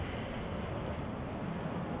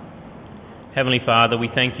Heavenly Father, we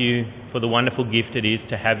thank you for the wonderful gift it is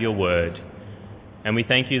to have your word. And we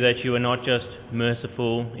thank you that you are not just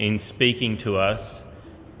merciful in speaking to us,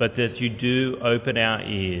 but that you do open our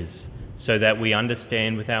ears so that we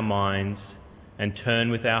understand with our minds and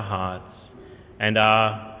turn with our hearts and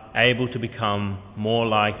are able to become more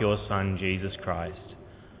like your Son, Jesus Christ.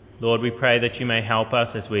 Lord, we pray that you may help us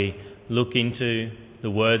as we look into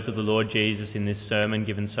the words of the Lord Jesus in this sermon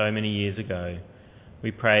given so many years ago. We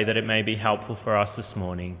pray that it may be helpful for us this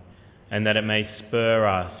morning and that it may spur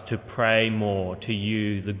us to pray more to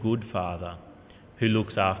you, the good Father, who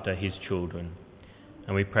looks after his children.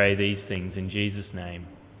 And we pray these things in Jesus' name.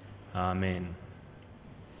 Amen.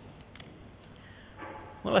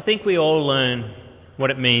 Well, I think we all learn what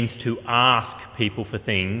it means to ask people for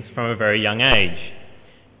things from a very young age.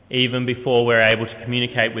 Even before we're able to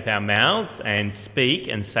communicate with our mouths and speak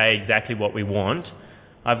and say exactly what we want,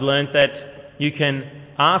 I've learned that you can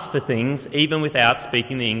ask for things even without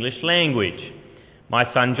speaking the English language.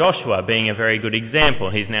 My son Joshua being a very good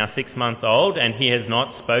example. He's now 6 months old and he has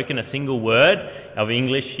not spoken a single word of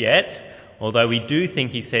English yet, although we do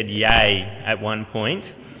think he said yay at one point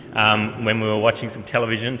when we were watching some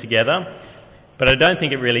television together, but I don't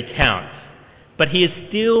think it really counts. But he is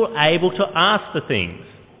still able to ask for things.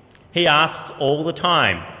 He asks all the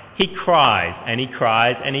time. He cries and he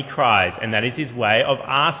cries and he cries, and that is his way of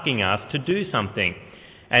asking us to do something.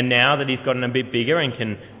 And now that he's gotten a bit bigger and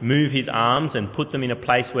can move his arms and put them in a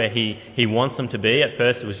place where he wants them to be, at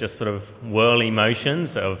first it was just sort of whirly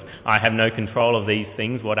motions of, I have no control of these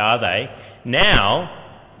things, what are they? Now,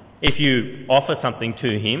 if you offer something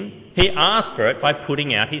to him, he asks for it by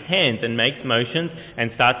putting out his hands and makes motions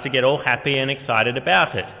and starts to get all happy and excited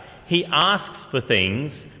about it. He asks for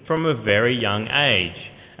things from a very young age.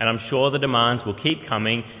 And I'm sure the demands will keep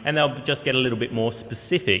coming and they'll just get a little bit more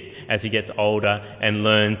specific as he gets older and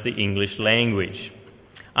learns the English language.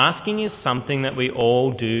 Asking is something that we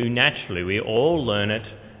all do naturally. We all learn it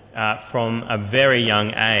from a very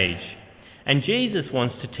young age. And Jesus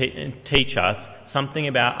wants to teach us something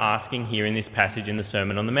about asking here in this passage in the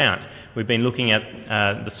Sermon on the Mount. We've been looking at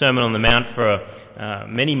the Sermon on the Mount for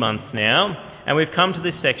many months now. And we've come to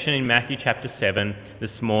this section in Matthew chapter 7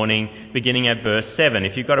 this morning, beginning at verse 7.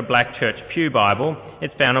 If you've got a Black Church Pew Bible,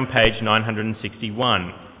 it's found on page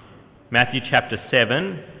 961. Matthew chapter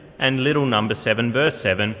 7 and little number 7, verse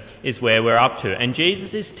 7, is where we're up to. And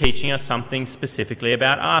Jesus is teaching us something specifically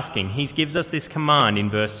about asking. He gives us this command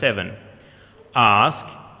in verse 7.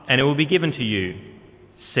 Ask, and it will be given to you.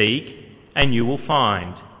 Seek, and you will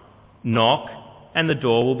find. Knock, and the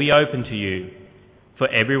door will be open to you. For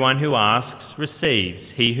everyone who asks receives,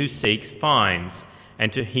 he who seeks finds,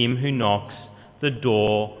 and to him who knocks the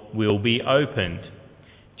door will be opened.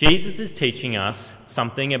 Jesus is teaching us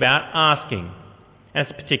something about asking, and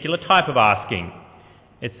it's a particular type of asking.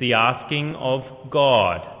 It's the asking of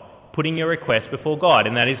God, putting your request before God,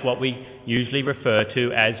 and that is what we usually refer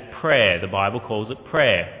to as prayer. The Bible calls it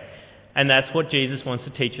prayer. And that's what Jesus wants to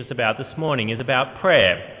teach us about this morning, is about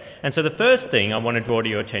prayer. And so the first thing I want to draw to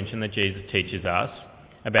your attention that Jesus teaches us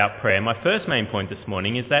about prayer, my first main point this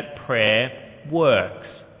morning, is that prayer works.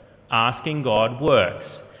 Asking God works.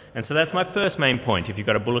 And so that's my first main point. If you've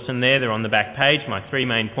got a bulletin there, they're on the back page, my 3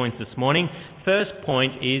 main points this morning. First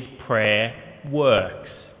point is prayer works.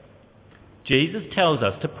 Jesus tells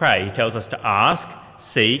us to pray. He tells us to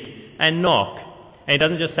ask, seek, and knock. And he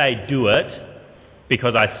doesn't just say, do it,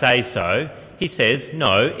 because I say so. He says,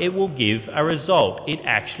 no, it will give a result. It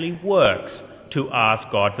actually works to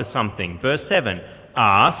ask God for something. Verse 7,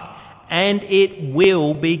 ask, and it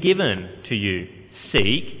will be given to you.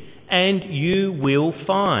 Seek, and you will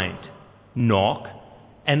find. Knock,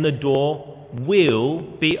 and the door will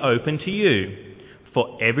be open to you.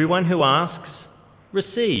 For everyone who asks,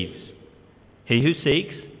 receives. He who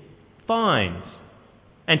seeks, finds.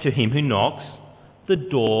 And to him who knocks, the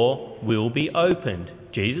door will be opened.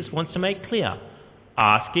 Jesus wants to make clear,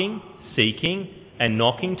 asking, seeking, and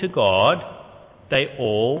knocking to God, they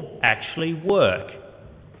all actually work.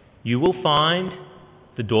 You will find,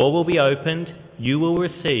 the door will be opened, you will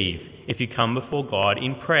receive if you come before God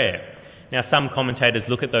in prayer. Now, some commentators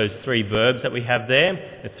look at those 3 verbs that we have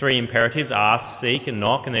there, the 3 imperatives, ask, seek, and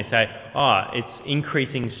knock, and they say, it's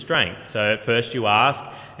increasing strength. So at first you ask,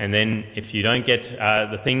 and then if you don't get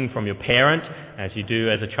the thing from your parent, as you do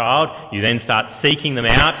as a child, you then start seeking them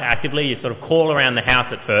out actively. You sort of call around the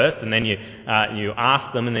house at first, and then you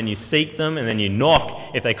ask them, and then you seek them, and then you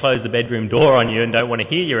knock. If they close the bedroom door on you and don't want to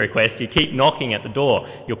hear your request, you keep knocking at the door.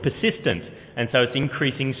 You're persistent, and so it's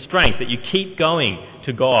increasing strength that you keep going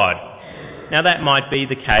to God. Now that might be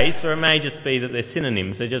the case, or it may just be that they're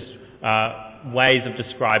synonyms. They're just ways of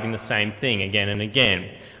describing the same thing again and again.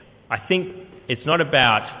 I think it's not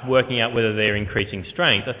about working out whether they're increasing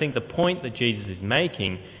strength. I think the point that Jesus is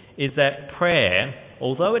making is that prayer,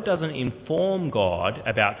 although it doesn't inform God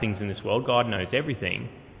about things in this world, God knows everything,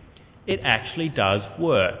 it actually does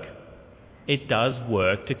work. It does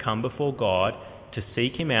work to come before God, to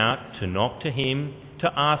seek him out, to knock to him,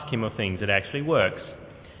 to ask him of things. It actually works.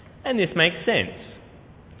 And this makes sense.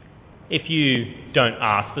 If you don't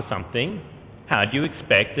ask for something, how do you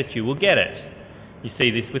expect that you will get it? You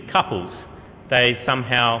see this with couples. They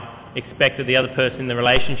somehow expect that the other person in the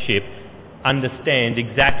relationship understands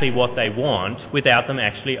exactly what they want without them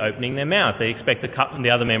actually opening their mouth. They expect the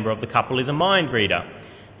other member of the couple is a mind reader.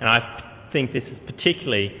 And I think this is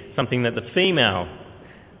particularly something that the female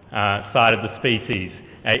side of the species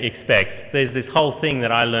expects. There's this whole thing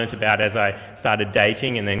that I learnt about as I started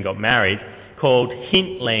dating and then got married called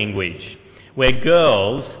hint language, where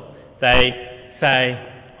girls, they say,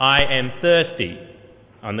 "I am thirsty,"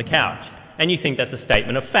 on the couch. And you think that's a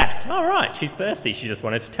statement of fact. Oh, right, she's thirsty. She just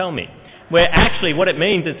wanted to tell me. Where actually what it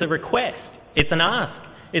means, it's a request. It's an ask.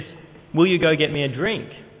 It's, will you go get me a drink?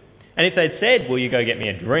 And if they'd said, will you go get me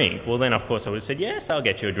a drink? Well, then, of course, I would have said, yes, I'll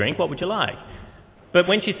get you a drink. What would you like? But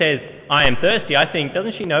when she says, I am thirsty, I think,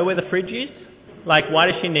 doesn't she know where the fridge is? Like, why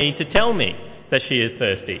does she need to tell me that she is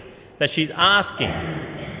thirsty? That she's asking.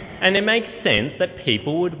 And it makes sense that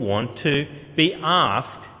people would want to be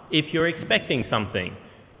asked if you're expecting something.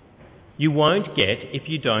 You won't get if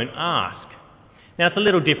you don't ask. Now, it's a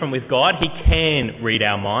little different with God. He can read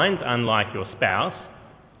our minds, unlike your spouse.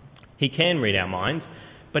 He can read our minds,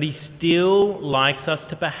 but he still likes us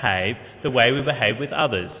to behave the way we behave with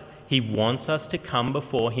others. He wants us to come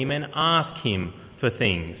before him and ask him for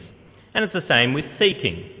things. And it's the same with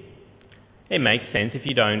seeking. It makes sense. If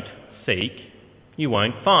you don't seek, you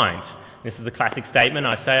won't find. This is the classic statement.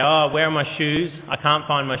 I say, oh, where are my shoes? I can't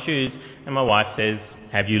find my shoes. And my wife says,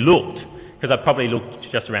 have you looked? Because I probably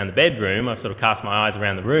looked just around the bedroom. I sort of cast my eyes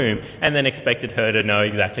around the room and then expected her to know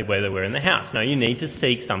exactly where they were in the house. No, you need to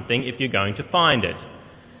seek something if you're going to find it.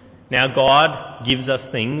 Now, God gives us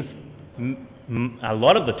things a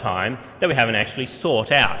lot of the time that we haven't actually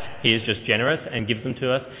sought out. He is just generous and gives them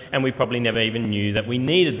to us, and we probably never even knew that we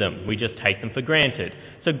needed them. We just take them for granted.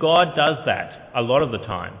 So God does that a lot of the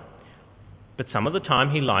time. But some of the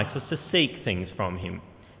time he likes us to seek things from him.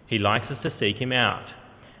 He likes us to seek him out.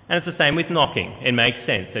 And it's the same with knocking. It makes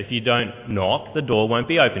sense. If you don't knock, the door won't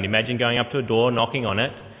be opened. Imagine going up to a door, knocking on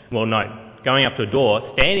it. Well, no, going up to a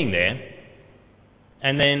door, standing there,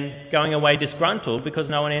 and then going away disgruntled because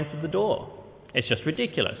no one answered the door. It's just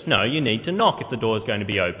ridiculous. No, you need to knock if the door is going to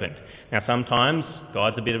be opened. Now, sometimes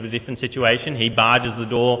God's a bit of a different situation. He barges the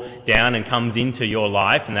door down and comes into your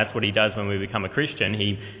life, and that's what he does when we become a Christian.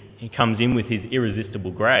 He comes in with his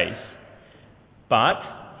irresistible grace. But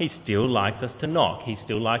he still likes us to knock. He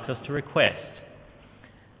still likes us to request.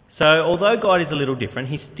 So, although God is a little different,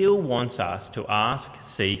 he still wants us to ask,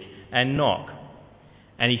 seek, and knock.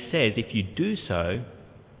 And he says, if you do so,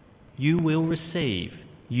 you will receive,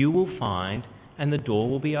 you will find, and the door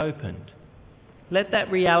will be opened. Let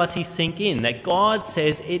that reality sink in, that God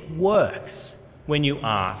says it works when you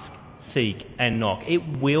ask, seek, and knock.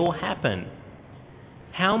 It will happen.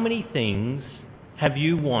 How many things have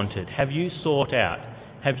you wanted? Have you sought out?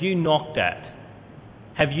 Have you knocked at?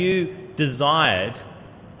 Have you desired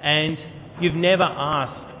and you've never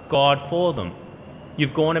asked God for them?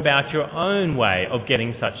 You've gone about your own way of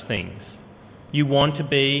getting such things. You want to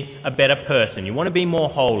be a better person. You want to be more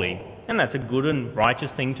holy. And that's a good and righteous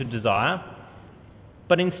thing to desire.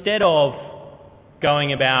 But instead of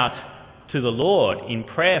going about to the Lord in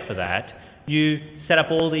prayer for that, you set up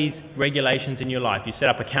all these regulations in your life. You set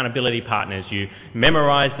up accountability partners. You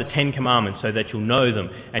memorize the 10 Commandments so that you'll know them.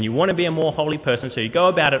 And you want to be a more holy person, so you go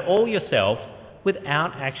about it all yourself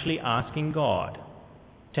without actually asking God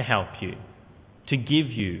to help you, to give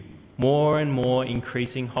you more and more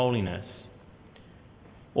increasing holiness.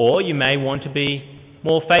 Or you may want to be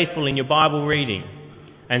more faithful in your Bible reading.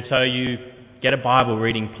 And so you get a Bible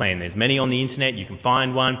reading plan. There's many on the internet. You can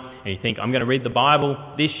find one. And you think, I'm going to read the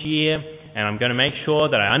Bible this year. And I'm going to make sure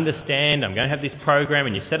that I understand. I'm going to have this program.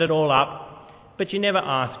 And you set it all up. But you never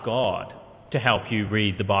ask God to help you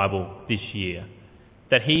read the Bible this year.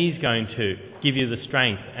 That he's going to give you the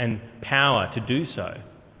strength and power to do so.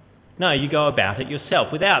 No, you go about it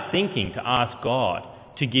yourself without thinking to ask God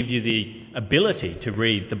to give you the ability to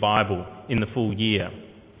read the Bible in the full year.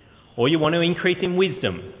 Or you want to increase in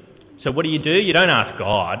wisdom. So what do? You don't ask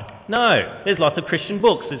God. No, there's lots of Christian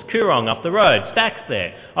books. There's Kurong up the road, stacks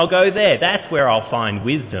there. I'll go there. That's where I'll find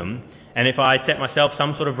wisdom. And if I set myself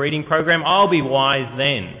some sort of reading program, I'll be wise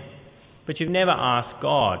then. But you've never asked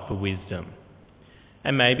God for wisdom.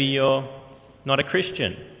 And maybe you're not a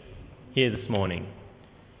Christian here this morning.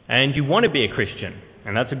 And you want to be a Christian.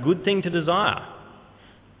 And that's a good thing to desire.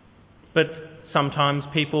 But sometimes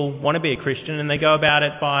people want to be a Christian and they go about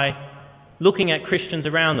it by looking at Christians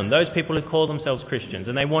around them, those people who call themselves Christians,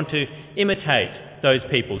 and they want to imitate those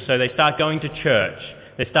people. So they start going to church,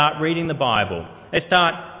 they start reading the Bible, they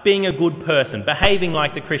start being a good person, behaving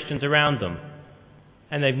like the Christians around them.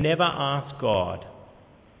 And they've never asked God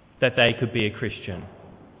that they could be a Christian.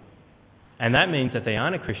 And that means that they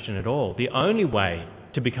aren't a Christian at all. The only way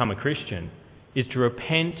to become a Christian is to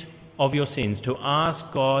repent of your sins, to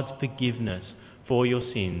ask God's forgiveness for your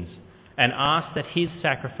sins, and ask that his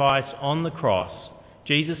sacrifice on the cross,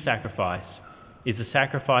 Jesus' sacrifice, is a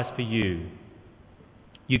sacrifice for you.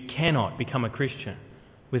 You cannot become a Christian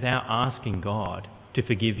without asking God to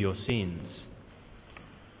forgive your sins.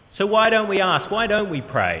 So why don't we ask? Why don't we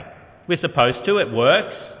pray? We're supposed to, it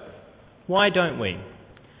works. Why don't we?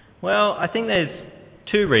 Well, I think there's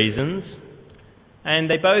two reasons, and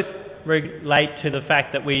they both relate to the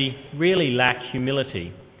fact that we really lack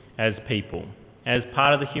humility as people. As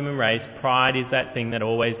part of the human race, pride is that thing that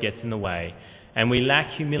always gets in the way. And we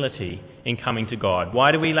lack humility in coming to God.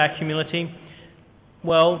 Why do we lack humility?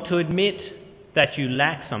 Well, to admit that you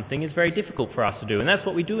lack something is very difficult for us to do. And that's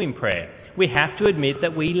what we do in prayer. We have to admit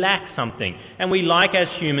that we lack something. And we like as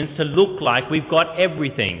humans to look like we've got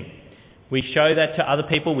everything. We show that to other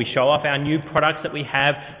people. We show off our new products that we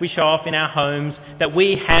have. We show off in our homes that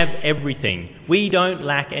we have everything. We don't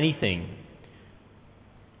lack anything.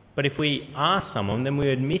 But if we ask someone, then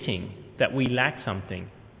we're admitting that we lack something.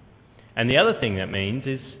 And the other thing that means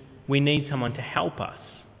is we need someone to help us.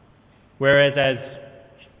 Whereas as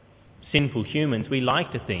sinful humans, we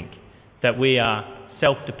like to think that we are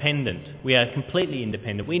self-dependent. We are completely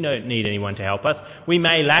independent. We don't need anyone to help us. We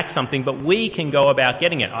may lack something, but we can go about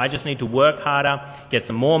getting it. I just need to work harder, get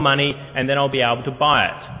some more money, and then I'll be able to buy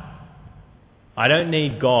it. I don't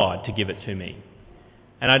need God to give it to me.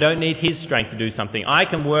 And I don't need his strength to do something. I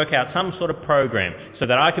can work out some sort of program so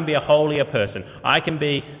that I can be a holier person. I can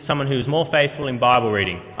be someone who's more faithful in Bible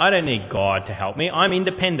reading. I don't need God to help me. I'm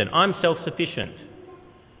independent. I'm self-sufficient.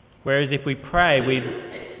 Whereas if we pray, we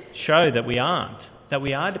show that we aren't, that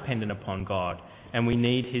we are dependent upon God and we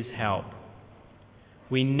need his help.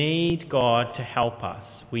 We need God to help us.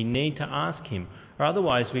 We need to ask him, or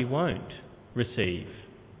otherwise we won't receive.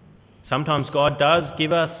 Sometimes God does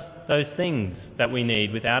give us those things that we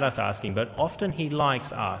need without us asking, but often he likes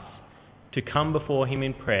us to come before him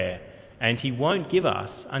in prayer, and he won't give us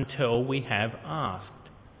until we have asked.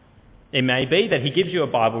 It may be that he gives you a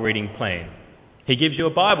Bible reading plan. He gives you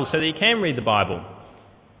a Bible so that you can read the Bible,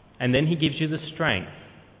 and then he gives you the strength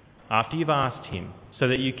after you've asked him so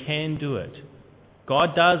that you can do it.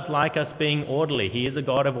 God does like us being orderly. He is a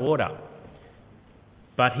God of order,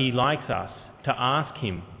 but he likes us to ask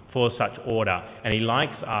him for such order, and he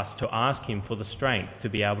likes us to ask him for the strength to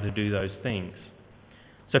be able to do those things.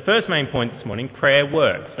 So first main point this morning, prayer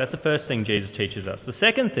works. That's the first thing Jesus teaches us. The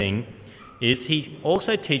second thing is he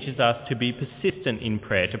also teaches us to be persistent in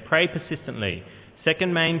prayer, to pray persistently.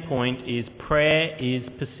 Second main point is prayer is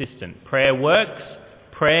persistent. Prayer works,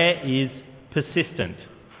 prayer is persistent.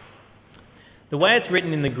 The way it's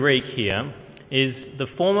written in the Greek here is the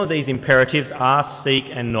form of these imperatives, ask, seek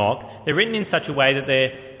and knock. They're written in such a way that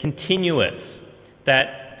they're continuous,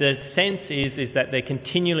 that the sense is that they're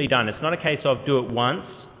continually done. It's not a case of do it once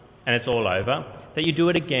and it's all over, that you do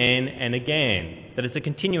it again and again, that it's a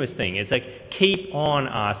continuous thing. It's like keep on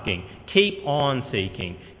asking, keep on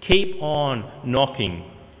seeking, keep on knocking.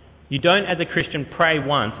 You don't, as a Christian, pray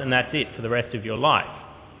once and that's it for the rest of your life.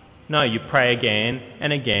 No, you pray again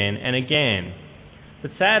and again and again. But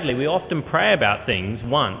sadly, we often pray about things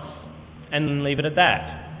once and then leave it at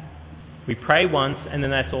that. We pray once and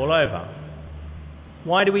then that's all over.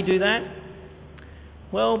 Why do we do that?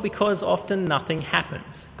 Well, because often nothing happens.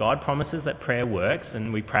 God promises that prayer works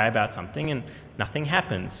and we pray about something and nothing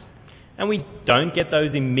happens. And we don't get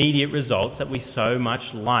those immediate results that we so much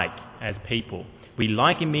like as people. We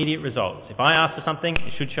like immediate results. If I ask for something,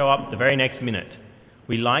 it should show up the very next minute.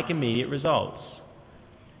 We like immediate results.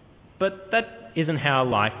 But that isn't how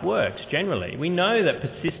life works generally. We know that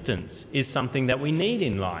persistence is something that we need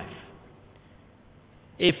in life.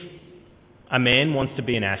 If a man wants to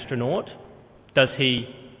be an astronaut, does he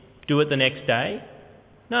do it the next day?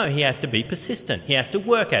 No, he has to be persistent. He has to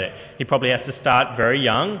work at it. He probably has to start very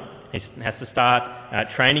young. He has to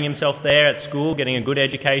start training himself there at school, getting a good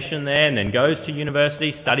education there, and then goes to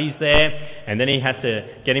university, studies there, and then he has to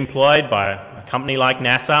get employed by a company like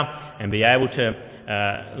NASA, and be able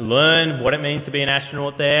to learn what it means to be an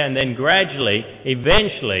astronaut there, and then gradually,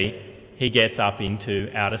 eventually, he gets up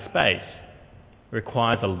into outer space. It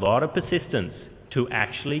requires a lot of persistence to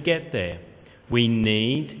actually get there. We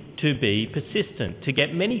need to be persistent to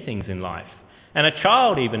get many things in life. And a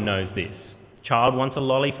child even knows this. A child wants a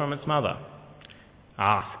lolly from its mother.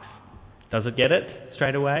 Asks. Does it get it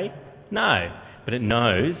straight away? No. But it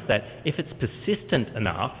knows that if it's persistent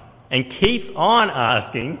enough and keeps on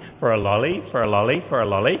asking for a lolly, for a lolly, for a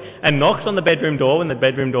lolly, and knocks on the bedroom door when the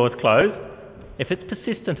bedroom door is closed, if it's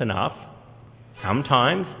persistent enough,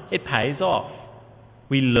 sometimes it pays off.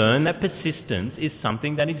 We learn that persistence is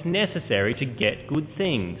something that is necessary to get good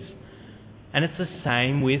things. And it's the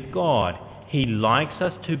same with God. He likes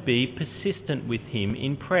us to be persistent with him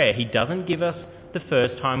in prayer. He doesn't give us the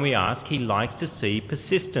first time we ask. He likes to see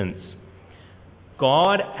persistence.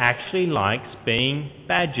 God actually likes being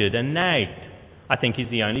badgered and nagged. I think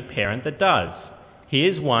he's the only parent that does. He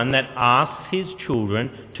is one that asks his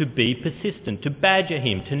children to be persistent, to badger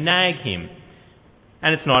him, to nag him.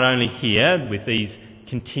 And it's not only here with these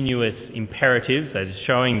continuous imperatives that is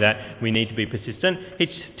showing that we need to be persistent. It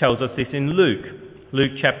tells us this in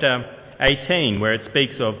Luke chapter 18, where it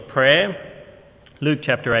speaks of prayer. Luke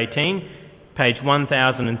chapter 18, page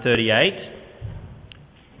 1038.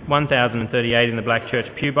 1038 in the Black Church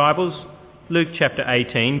Pew Bibles. Luke chapter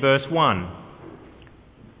 18, verse 1.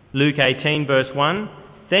 Luke 18, verse 1.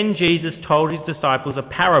 Then Jesus told his disciples a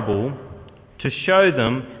parable to show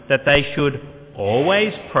them that they should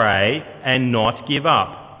always pray and not give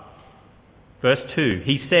up. Verse 2.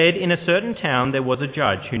 He said, in a certain town there was a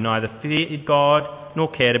judge who neither feared God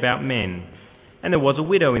nor cared about men. And there was a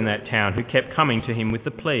widow in that town who kept coming to him with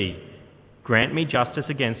the plea, grant me justice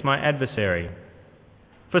against my adversary.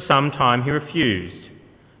 For some time he refused.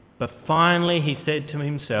 But finally he said to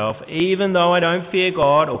himself, even though I don't fear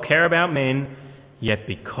God or care about men, yet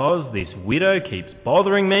because this widow keeps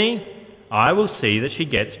bothering me, I will see that she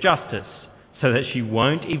gets justice, so that she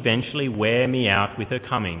won't eventually wear me out with her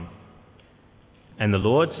coming. And the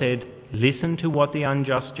Lord said, listen to what the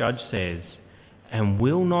unjust judge says. And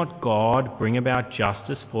will not God bring about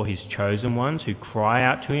justice for his chosen ones who cry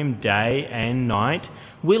out to him day and night?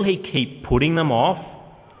 Will he keep putting them off?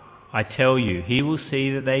 I tell you, he will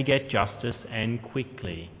see that they get justice, and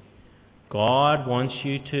quickly. God wants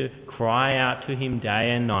you to cry out to him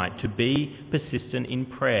day and night, to be persistent in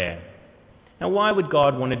prayer. Now, why would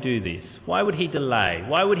God want to do this? Why would he delay?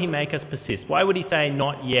 Why would he make us persist? Why would he say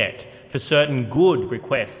not yet for certain good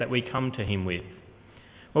requests that we come to him with?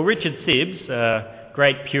 Well, Richard Sibbes, a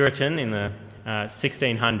great Puritan in the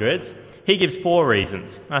 1600s, he gives 4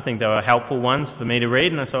 reasons. I think they were helpful ones for me to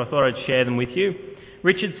read, and so I thought I'd share them with you.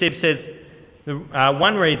 Richard Sibbes says,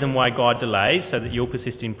 one reason why God delays so that you'll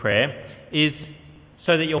persist in prayer is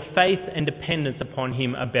so that your faith and dependence upon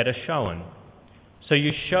him are better shown. So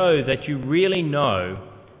you show that you really know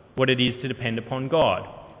what it is to depend upon God.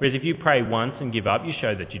 Whereas if you pray once and give up, you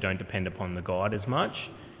show that you don't depend upon the God as much.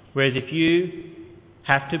 Whereas if you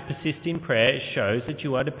have to persist in prayer, it shows that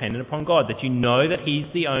you are dependent upon God, that you know that he's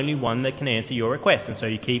the only one that can answer your request. And so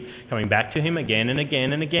you keep coming back to him again and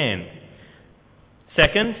again and again.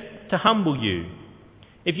 Second, to humble you.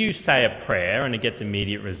 If you say a prayer and it gets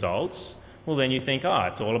immediate results, well then you think,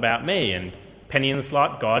 it's all about me, and penny in the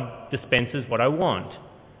slot, God dispenses what I want.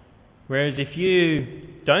 Whereas if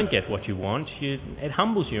you don't get what you want, it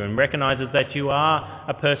humbles you and recognises that you are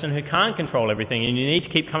a person who can't control everything, and you need to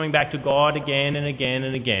keep coming back to God again and again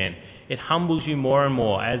and again. It humbles you more and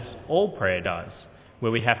more, as all prayer does,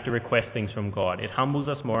 where we have to request things from God. It humbles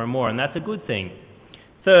us more and more, and that's a good thing.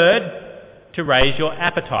 Third, to raise your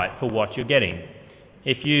appetite for what you're getting.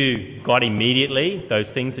 If you got immediately those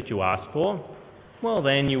things that you asked for, well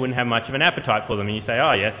then you wouldn't have much of an appetite for them, and you say,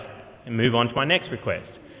 yes, and move on to my next request.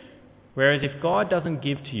 Whereas if God doesn't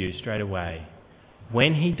give to you straight away,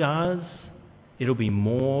 when he does, it'll be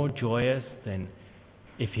more joyous than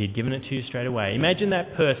if he'd given it to you straight away. Imagine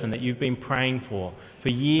that person that you've been praying for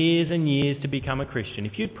years and years to become a Christian.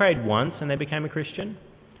 If you'd prayed once and they became a Christian,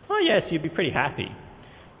 yes, you'd be pretty happy.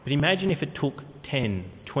 But imagine if it took 10,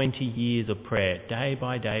 20 years of prayer, day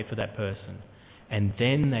by day for that person, and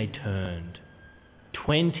then they turned.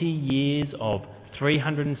 20 years of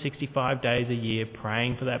 365 days a year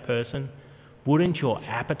praying for that person. Wouldn't your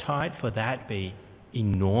appetite for that be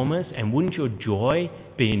enormous? And wouldn't your joy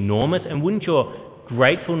be enormous? And wouldn't your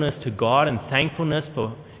gratefulness to God and thankfulness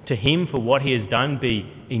to him for what he has done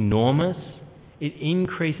be enormous? It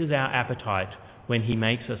increases our appetite when he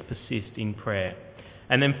makes us persist in prayer.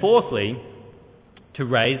 And then fourthly, to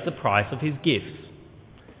raise the price of his gifts.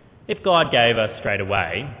 If God gave us straight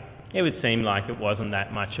away, it would seem like it wasn't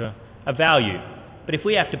that much a value. But if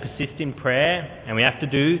we have to persist in prayer and we have to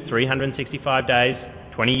do 365 days,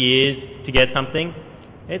 20 years to get something,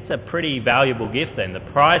 it's a pretty valuable gift then. The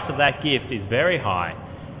price of that gift is very high.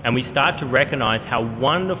 And we start to recognize how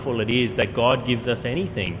wonderful it is that God gives us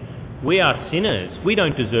anything. We are sinners. We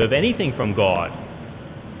don't deserve anything from God.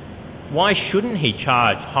 Why shouldn't he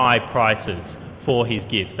charge high prices for his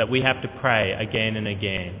gifts that we have to pray again and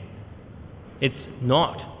again? It's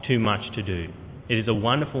not too much to do. It is a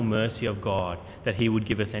wonderful mercy of God that he would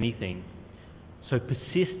give us anything. So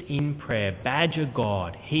persist in prayer. Badger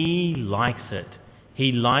God. He likes it.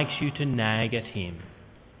 He likes you to nag at him.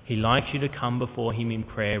 He likes you to come before him in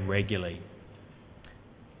prayer regularly.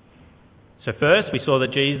 So first, we saw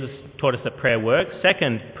that Jesus taught us that prayer works.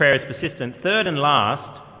 Second, prayer is persistent. Third and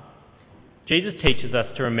last, Jesus teaches us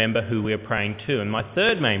to remember who we are praying to. And my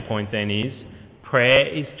third main point then is, prayer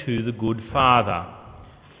is to the good Father.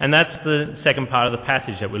 And that's the second part of the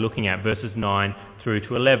passage that we're looking at, verses 9 through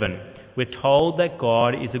to 11. We're told that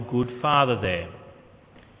God is a good Father there.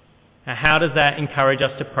 Now, how does that encourage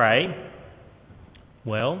us to pray?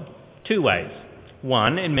 Well, two ways.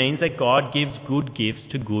 One, it means that God gives good gifts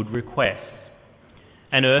to good requests.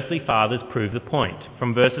 And earthly fathers prove the point.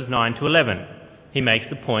 From verses 9 to 11, he makes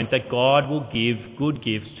the point that God will give good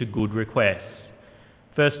gifts to good requests.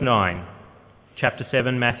 Verse 9, chapter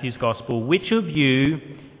 7, Matthew's Gospel, which of you,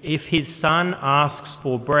 if his son asks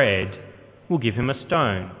for bread, will give him a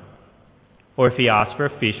stone? Or if he asks for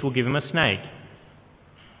a fish, will give him a snake?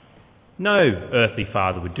 No earthly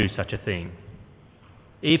father would do such a thing.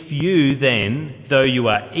 If you then, though you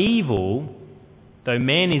are evil, though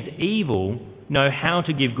man is evil, know how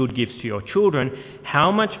to give good gifts to your children,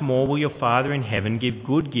 how much more will your Father in heaven give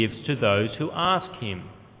good gifts to those who ask him?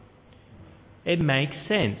 It makes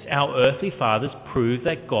sense. Our earthly fathers prove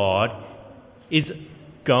that God is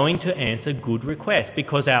going to answer good requests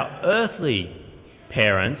because our earthly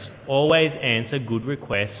parents always answer good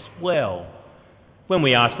requests well. When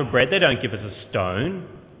we ask for bread, they don't give us a stone,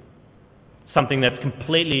 something that's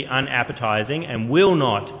completely unappetizing and will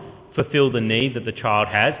not fulfill the need that the child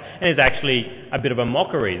has, and is actually a bit of a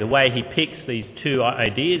mockery, the way he picks these two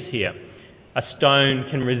ideas here. A stone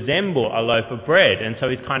can resemble a loaf of bread, and so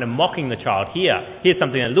he's kind of mocking the child. Here's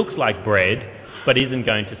something that looks like bread, but isn't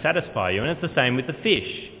going to satisfy you. And it's the same with the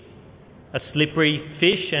fish. A slippery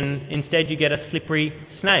fish, and instead you get a slippery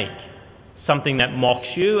snake. Something that mocks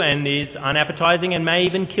you and is unappetizing and may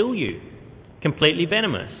even kill you. Completely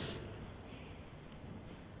venomous.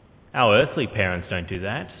 Our earthly parents don't do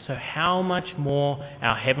that, so how much more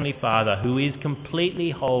our Heavenly Father, who is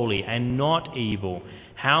completely holy and not evil,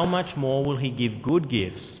 how much more will he give good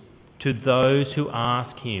gifts to those who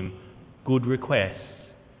ask him good requests?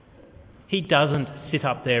 He doesn't sit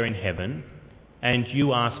up there in heaven and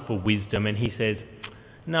you ask for wisdom and he says,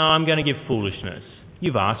 no, I'm going to give foolishness.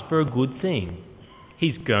 You've asked for a good thing.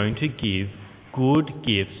 He's going to give good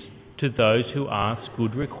gifts to those who ask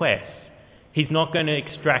good requests. He's not going to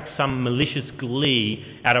extract some malicious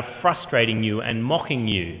glee out of frustrating you and mocking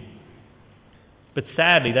you. But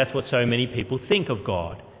sadly, that's what so many people think of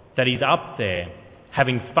God, that he's up there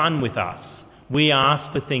having fun with us. We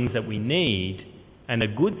ask for things that we need and are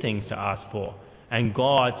good things to ask for, and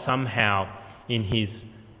God somehow, in his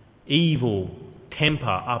evil temper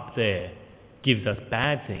up there, gives us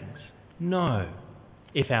bad things. No.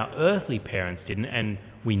 If our earthly parents didn't, and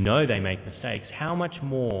we know they make mistakes, how much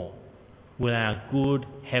more will our good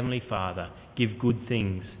Heavenly Father give good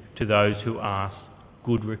things to those who ask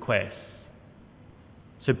good requests?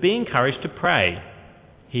 So be encouraged to pray.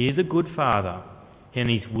 He is a good Father and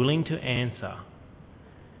he's willing to answer.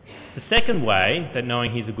 The second way that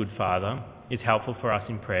knowing he's a good Father is helpful for us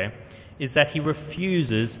in prayer is that he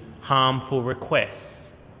refuses harmful requests.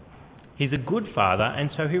 He's a good Father and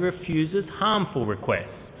so he refuses harmful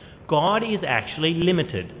requests. God is actually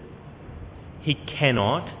limited. He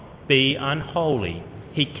cannot be unholy.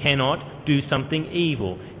 He cannot do something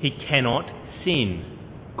evil. He cannot sin.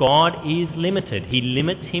 God is limited. He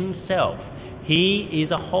limits himself. He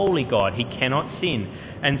is a holy God. He cannot sin.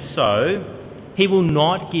 And so, he will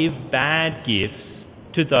not give bad gifts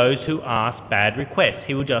to those who ask bad requests.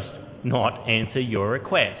 He will just not answer your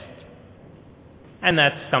request. And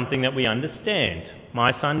that's something that we understand.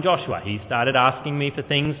 My son Joshua, he started asking me for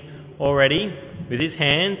things already with his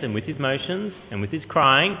hands and with his motions and with his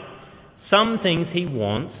crying. Some things he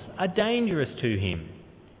wants are dangerous to him.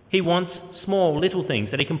 He wants small little things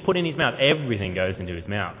that he can put in his mouth. Everything goes into his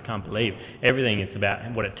mouth. Can't believe. Everything is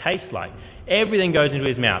about what it tastes like. Everything goes into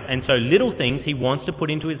his mouth. And so little things he wants to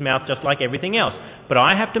put into his mouth just like everything else. But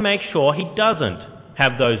I have to make sure he doesn't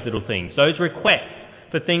have those little things, those requests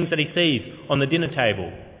for things that he sees on the dinner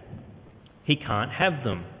table. He can't have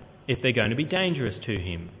them if they're going to be dangerous to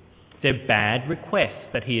him. They're bad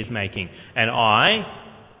requests that he is making. And I,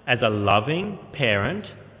 as a loving parent,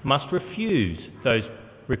 must refuse those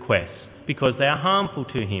requests because they are harmful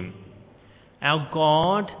to him. Our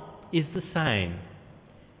God is the same.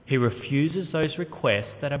 He refuses those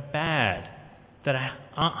requests that are bad, that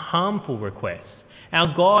are harmful requests.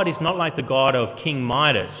 Our God is not like the God of King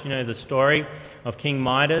Midas. You know the story of King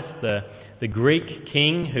Midas, the Greek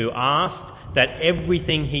king who asked that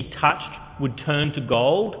everything he touched would turn to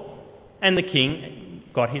gold, and the king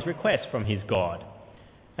got his request from his God.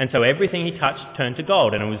 And so everything he touched turned to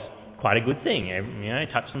gold, and it was quite a good thing.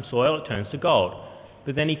 He touched some soil, it turns to gold.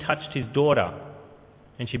 But then he touched his daughter,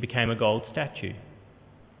 and she became a gold statue.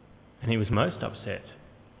 And he was most upset.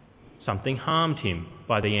 Something harmed him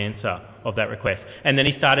by the answer of that request. And then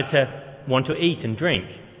he started to want to eat and drink.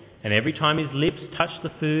 And every time his lips touched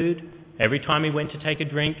the food, every time he went to take a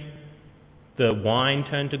drink, the wine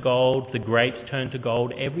turned to gold, the grapes turned to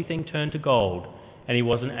gold, everything turned to gold. And he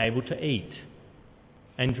wasn't able to eat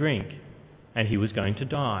and drink. And he was going to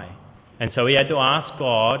die. And so he had to ask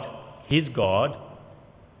God, his God,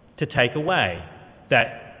 to take away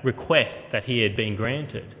that request that he had been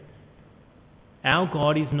granted. Our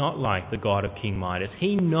God is not like the God of King Midas.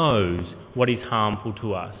 He knows what is harmful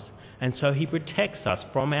to us. And so he protects us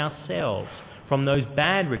from ourselves, from those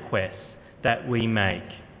bad requests that we make.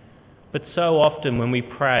 But so often when we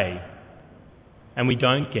pray and we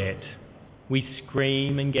don't get, we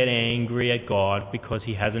scream and get angry at God because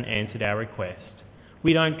he hasn't answered our request.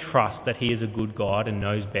 We don't trust that he is a good God and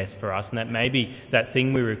knows best for us, and that maybe that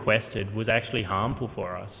thing we requested was actually harmful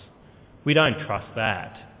for us. We don't trust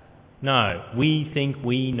that. No, we think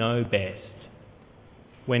we know best.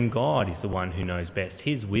 When God is the one who knows best,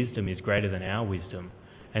 his wisdom is greater than our wisdom.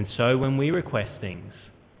 And so when we request things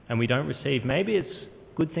and we don't receive, maybe it's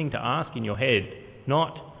a good thing to ask in your head,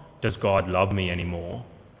 not, does God love me anymore?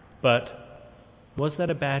 But, was that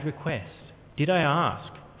a bad request? Did I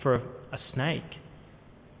ask for a snake?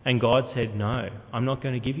 And God said, no, I'm not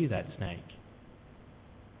going to give you that snake.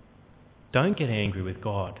 Don't get angry with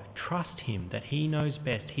God. Trust him that he knows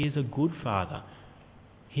best. He is a good father.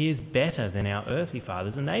 He is better than our earthly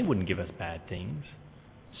fathers, and they wouldn't give us bad things.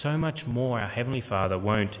 So much more our heavenly Father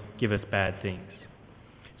won't give us bad things.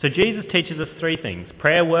 So Jesus teaches us three things.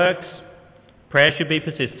 Prayer works. Prayer should be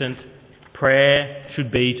persistent. Prayer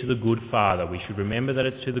should be to the good Father. We should remember that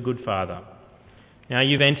it's to the good Father. Now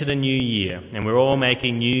you've entered a new year, and we're all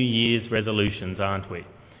making New Year's resolutions, aren't we?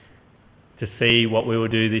 To see what we will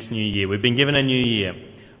do this new year. We've been given a new year.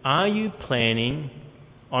 Are you planning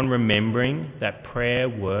on remembering that prayer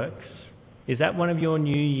works? Is that one of your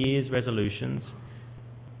New Year's resolutions?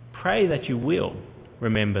 Pray that you will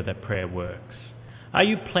remember that prayer works. Are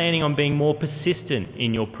you planning on being more persistent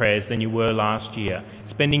in your prayers than you were last year?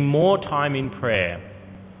 Spending more time in prayer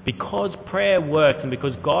because prayer works and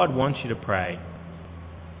because God wants you to pray.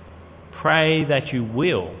 Pray that you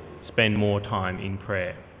will spend more time in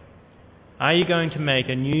prayer. Are you going to make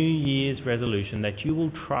a New Year's resolution that you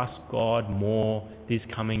will trust God more this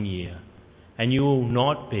coming year, and you will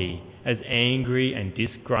not be as angry and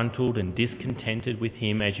disgruntled and discontented with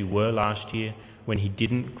him as you were last year when he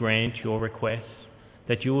didn't grant your requests,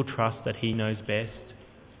 that you will trust that he knows best?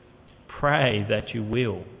 Pray that you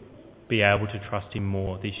will be able to trust him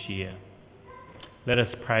more this year. Let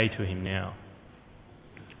us pray to him now.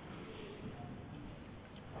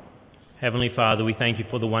 Heavenly Father, we thank you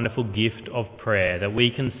for the wonderful gift of prayer, that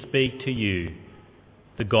we can speak to you,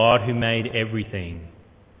 the God who made everything.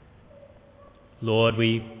 Lord,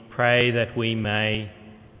 we pray that we may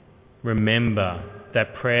remember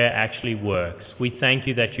that prayer actually works. We thank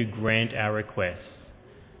you that you grant our requests,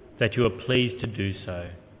 that you are pleased to do so.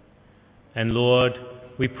 And Lord,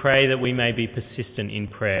 we pray that we may be persistent in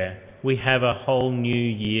prayer. We have a whole new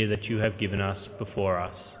year that you have given us before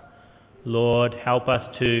us. Lord, help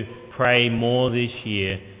us to pray more this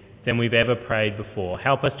year than we've ever prayed before.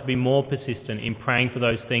 Help us to be more persistent in praying for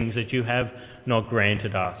those things that you have not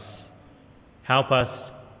granted us. Help us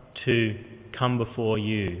to come before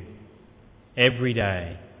you every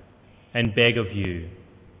day and beg of you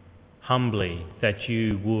humbly that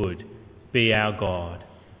you would be our God,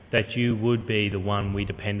 that you would be the one we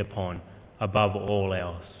depend upon above all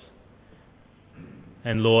else.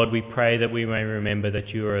 And Lord, we pray that we may remember that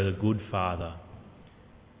you are the good Father,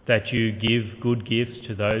 that you give good gifts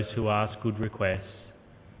to those who ask good requests,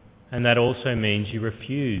 and that also means you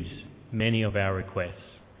refuse many of our requests.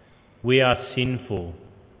 We are sinful,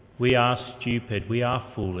 we are stupid, we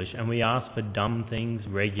are foolish, and we ask for dumb things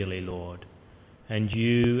regularly, Lord. And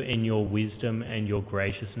you, in your wisdom and your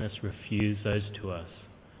graciousness, refuse those to us.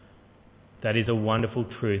 That is a wonderful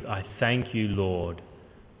truth. I thank you, Lord,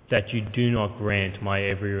 that you do not grant my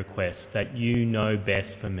every request, that you know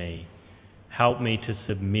best for me. Help me to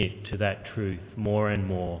submit to that truth more and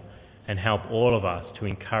more, and help all of us to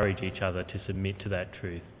encourage each other to submit to that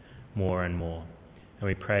truth more and more. And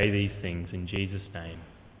we pray these things in Jesus' name.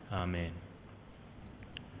 Amen.